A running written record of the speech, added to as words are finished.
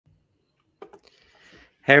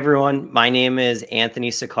Hey everyone, my name is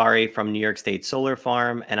Anthony Sakari from New York State Solar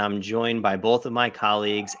Farm, and I'm joined by both of my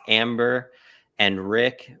colleagues, Amber and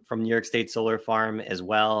Rick from New York State Solar Farm as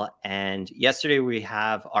well. And yesterday we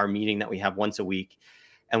have our meeting that we have once a week,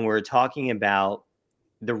 and we're talking about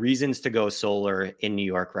the reasons to go solar in New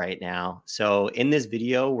York right now. So in this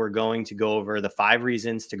video, we're going to go over the 5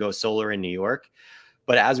 reasons to go solar in New York.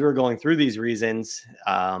 But as we were going through these reasons,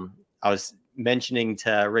 I was mentioning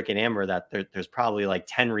to Rick and Amber that there's probably like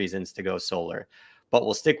 10 reasons to go solar, but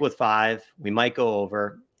we'll stick with 5. We might go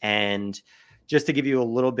over. And just to give you a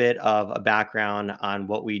little bit of a background on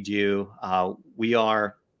what we do, we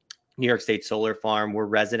are New York State Solar Farm. We're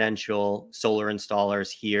residential solar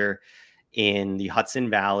installers here in the Hudson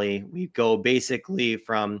Valley. We go basically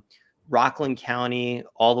from Rockland County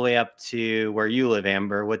all the way up to where you live,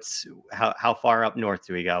 Amber. How far up north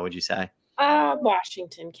do we go, would you say?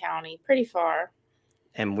 Washington County, pretty far.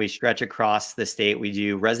 And we stretch across the state. We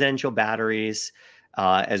do residential batteries,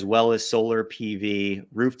 as well as solar PV,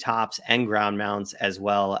 rooftops and ground mounts, as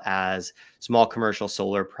well as small commercial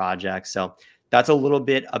solar projects. So that's a little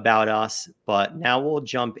bit about us, but now we'll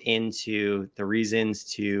jump into the reasons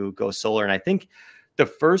to go solar. And I think the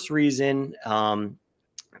first reason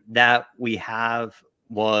that we have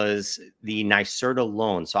was the NYSERDA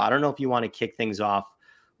loan. So I don't know if you want to kick things off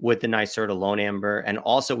with the NYSERDA loan, Amber. And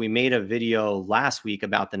also we made a video last week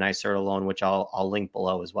about the NYSERDA loan, which I'll link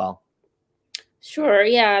below as well. Sure.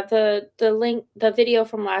 Yeah. The video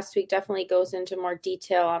from last week definitely goes into more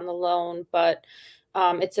detail on the loan, but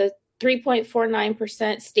it's a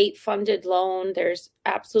 3.49% state funded loan. There's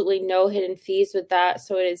absolutely no hidden fees with that.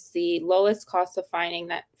 So it is the lowest cost of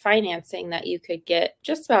financing that you could get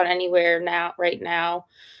just about anywhere right now.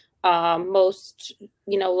 Most,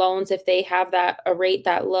 loans, if they have a rate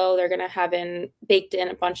that low, they're going to have baked in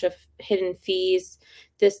a bunch of hidden fees.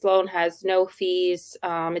 This loan has no fees.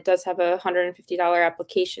 It does have a $150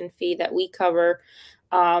 application fee that we cover.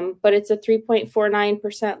 But it's a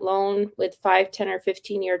 3.49% loan with 5, 10, or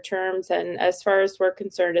 15-year terms. And as far as we're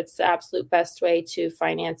concerned, it's the absolute best way to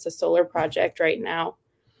finance a solar project right now.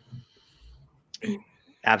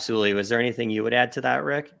 Absolutely. Was there anything you would add to that,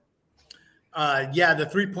 Rick? Yeah, the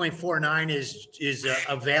 3.49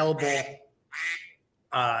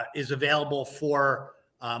 is available for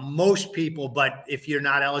most people, but if you're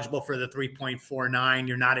not eligible for the 3.49,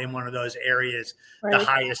 you're not in one of those areas. Right. The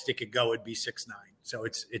highest it could go would be 6.9. So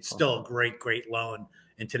it's still a great loan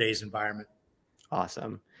in today's environment.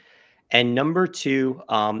 Awesome. And number 2,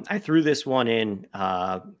 I threw this one in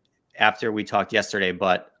after we talked yesterday,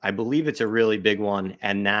 but I believe it's a really big one,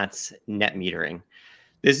 and that's net metering.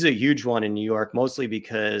 This is a huge one in New York, mostly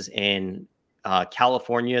because in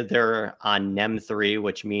California, they're on NEM 3,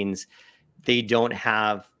 which means they don't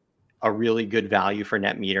have a really good value for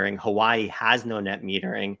net metering. Hawaii has no net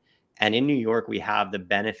metering. And in New York, we have the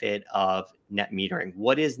benefit of net metering.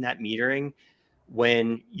 What is net metering?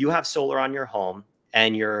 When you have solar on your home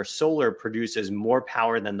and your solar produces more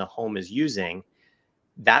power than the home is using,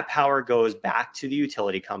 that power goes back to the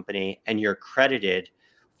utility company and you're credited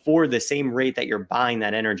for the same rate that you're buying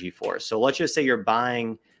that energy for. So let's just say you're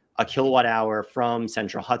buying a kilowatt hour from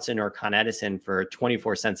Central Hudson or Con Edison for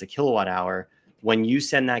 24 cents a kilowatt hour. When you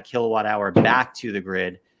send that kilowatt hour back to the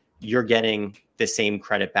grid, you're getting the same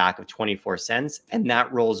credit back of 24 cents, and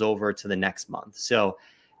that rolls over to the next month. So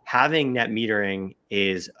having net metering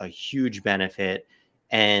is a huge benefit,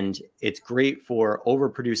 and it's great for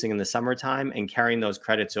overproducing in the summertime and carrying those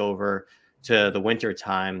credits over to the winter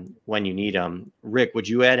time when you need them. Rick, would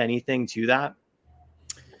you add anything to that?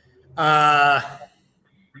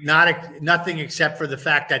 Nothing except for the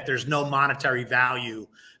fact that there's no monetary value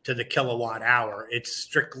to the kilowatt hour. It's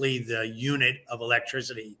strictly the unit of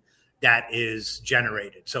electricity that is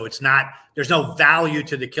generated. So there's no value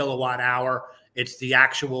to the kilowatt hour. It's the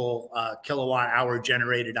actual kilowatt hour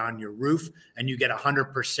generated on your roof, and you get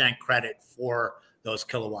 100% credit for those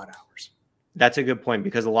kilowatt hours. That's a good point,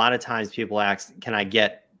 because a lot of times people ask, can I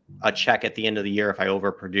get a check at the end of the year if I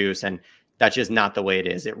overproduce? And that's just not the way it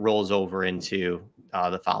is. It rolls over into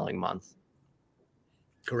the following month.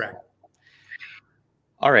 Correct.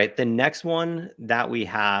 All right. The next one that we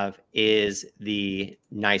have is the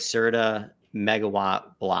NYSERDA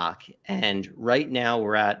megawatt block. And right now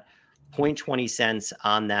we're at 0.20 cents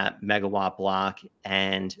on that megawatt block.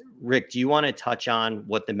 And Rick, do you want to touch on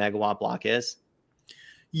what the megawatt block is?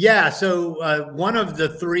 Yeah. So one of the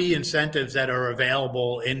 3 incentives that are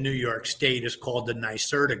available in New York State is called the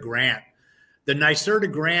NYSERDA grant. The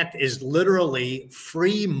NYSERDA grant is literally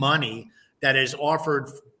free money that is offered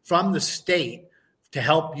from the state to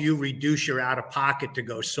help you reduce your out-of-pocket to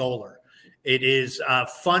go solar. It is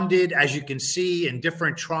funded, as you can see, in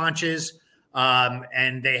different tranches,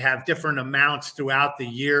 and they have different amounts throughout the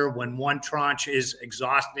year. When one tranche is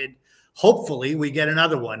exhausted, hopefully we get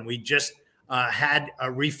another one. We just had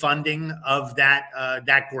a refunding of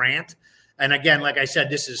that grant. And again, like I said,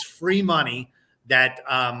 this is free money that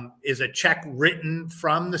is a check written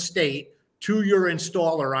from the state to your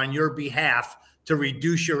installer on your behalf to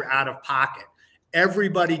reduce your out-of-pocket.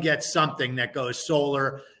 Everybody gets something that goes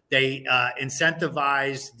solar. They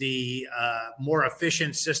incentivize the more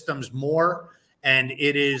efficient systems more, and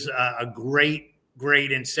it is a great,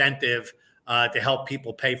 great incentive to help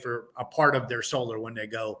people pay for a part of their solar when they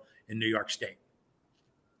go in New York State.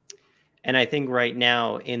 And I think right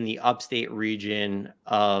now in the upstate region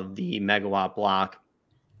of the megawatt block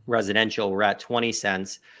residential, we're at 20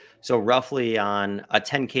 cents. So roughly on a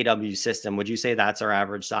 10 kW system, would you say that's our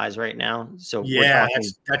average size right now? So yeah,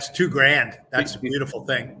 that's $2,000. That's a beautiful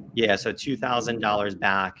thing. Yeah, so $2,000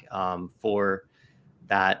 back for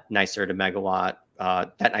that NYSERDA megawatt,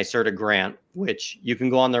 that NYSERDA grant, which you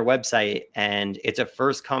can go on their website, and it's a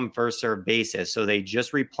first come, first serve basis. So they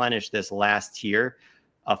just replenished this last tier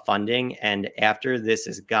of funding. And after this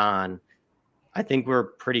is gone, I think we're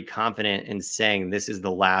pretty confident in saying this is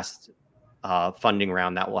the last funding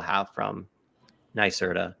round that we'll have from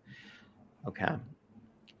NYSERDA. Okay.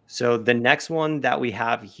 So the next one that we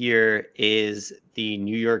have here is the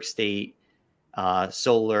New York State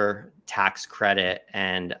solar tax credit.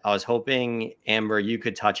 And I was hoping, Amber, you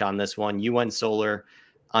could touch on this one. You went solar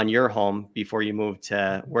on your home before you moved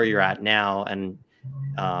to where you're at now. And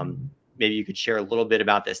maybe you could share a little bit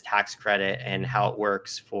about this tax credit and how it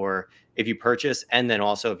works for if you purchase, and then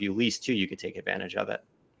also if you lease too, you could take advantage of it.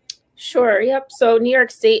 Sure. Yep. So New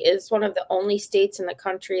York State is one of the only states in the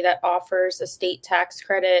country that offers a state tax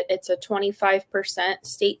credit. It's a 25%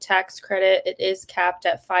 state tax credit. It is capped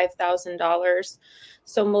at $5,000.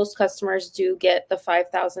 So most customers do get the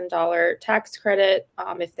 $5,000 tax credit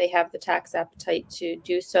if they have the tax appetite to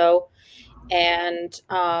do so. And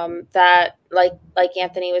that, like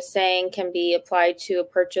Anthony was saying, can be applied to a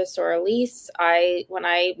purchase or a lease. When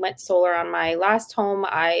I went solar on my last home,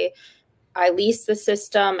 I leased the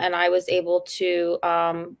system, and I was able to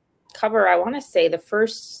cover, I want to say, the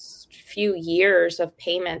first few years of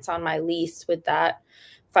payments on my lease with that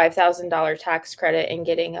 $5,000 tax credit and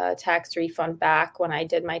getting a tax refund back when I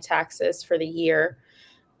did my taxes for the year.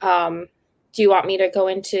 Do you want me to go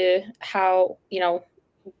into how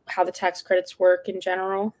the tax credits work in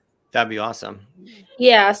general? That'd be awesome.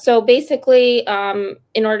 Yeah. So basically,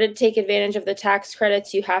 in order to take advantage of the tax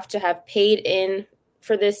credits, you have to have paid in.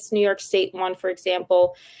 For this New York State one, for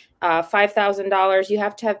example, $5,000, you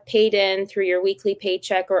have to have paid in through your weekly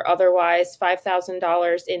paycheck or otherwise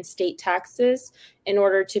 $5,000 in state taxes in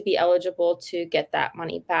order to be eligible to get that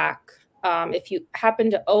money back. If you happen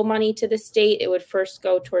to owe money to the state, it would first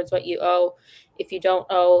go towards what you owe. If you don't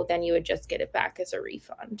owe, then you would just get it back as a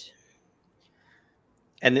refund.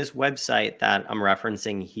 And this website that I'm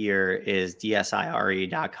referencing here is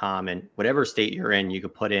dsire.com, and whatever state you're in, you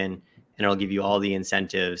could put in, and it'll give you all the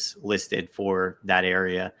incentives listed for that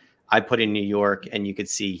area. I put in New York, and you could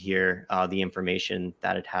see here the information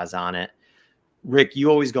that it has on it. Rick,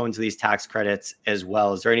 you always go into these tax credits as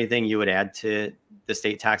well. Is there anything you would add to the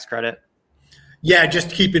state tax credit? Yeah,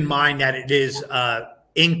 just keep in mind that it is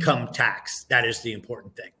income tax. That is the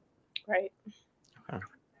important thing. Right. Okay.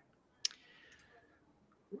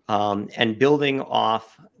 And building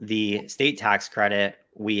off the state tax credit,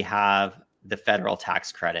 we have the federal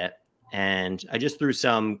tax credit. And I just threw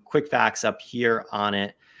some quick facts up here on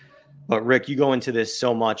it. But Rick, you go into this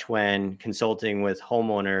so much when consulting with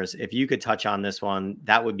homeowners. If you could touch on this one,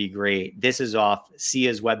 that would be great. This is off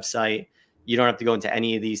SEIA's website. You don't have to go into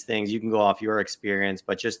any of these things. You can go off your experience,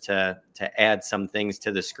 but just to add some things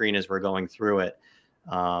to the screen as we're going through it.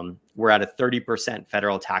 We're at a 30%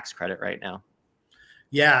 federal tax credit right now.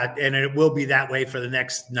 Yeah, and it will be that way for the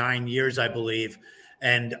next 9 years, I believe.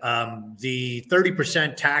 And the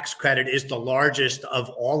 30% tax credit is the largest of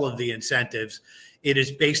all of the incentives. It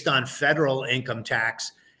is based on federal income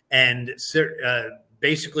tax. And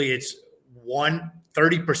basically, it's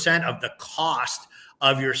 30% of the cost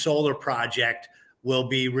of your solar project will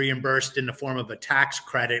be reimbursed in the form of a tax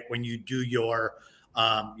credit when you do your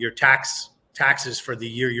taxes for the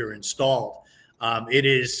year you're installed.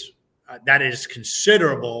 That is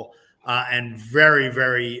considerable and very,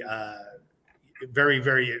 very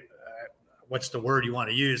what's the word you want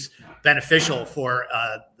to use, beneficial for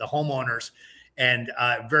the homeowners, and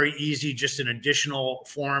very easy, just an additional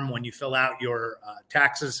form when you fill out your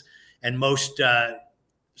taxes. And most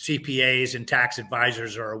CPAs and tax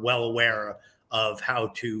advisors are well aware of how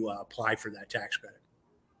to apply for that tax credit.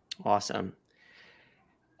 Awesome.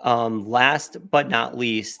 Last but not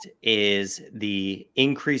least is the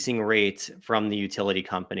increasing rates from the utility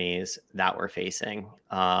companies that we're facing.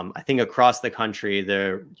 I think across the country,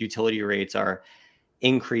 the utility rates are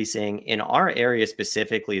increasing. In our area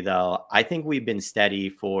specifically, though, I think we've been steady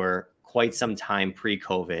for quite some time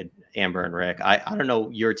pre-COVID, Amber and Rick. I don't know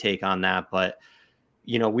your take on that, but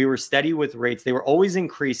you know, we were steady with rates. They were always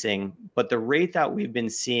increasing, but the rate that we've been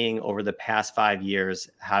seeing over the past 5 years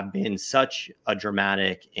have been such a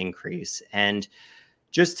dramatic increase. And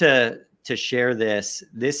just to share this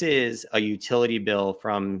is a utility bill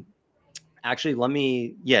from, actually,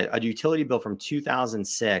 a utility bill from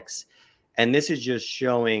 2006. And this is just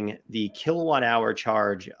showing the kilowatt hour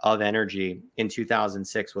charge of energy in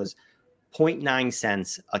 2006 was 0.9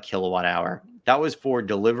 cents a kilowatt hour. That was for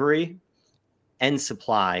delivery and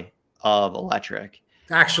supply of electric.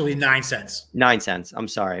 Actually, 9 cents. 9 cents. I'm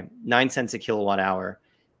sorry. 9 cents a kilowatt hour.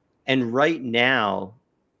 And right now,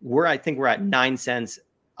 I think we're at 9 cents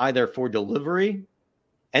either for delivery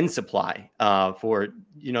and supply. For,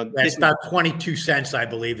 you know, it's about 22 cents, I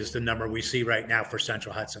believe, is the number we see right now for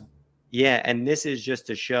Central Hudson. Yeah. And this is just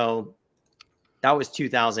to show that was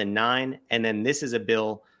 2009. And then this is a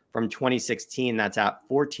bill from 2016 that's at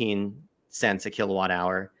 14 cents a kilowatt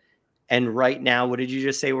hour. And right now, what did you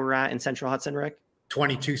just say we're at in Central Hudson, Rick?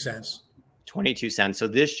 22 cents. 22 cents. So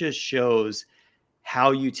this just shows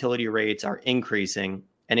how utility rates are increasing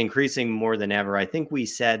and increasing more than ever. I think we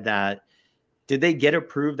said that, did they get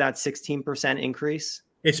approved that 16% increase?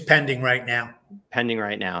 It's pending right now. Pending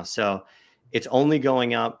right now. So it's only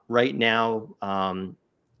going up right now.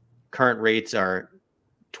 Current rates are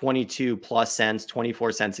 22 plus cents,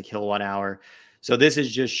 24 cents a kilowatt hour. So this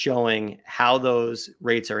is just showing how those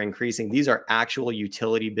rates are increasing. These are actual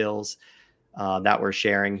utility bills that we're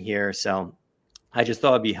sharing here. So I just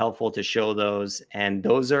thought it'd be helpful to show those. And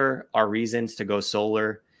those are our reasons to go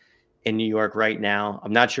solar in New York right now.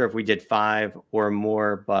 I'm not sure if we did 5 or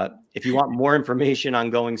more, but if you want more information on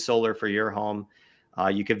going solar for your home,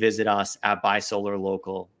 you could visit us at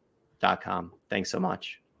buysolarlocal.com. Thanks so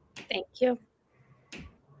much. Thank you.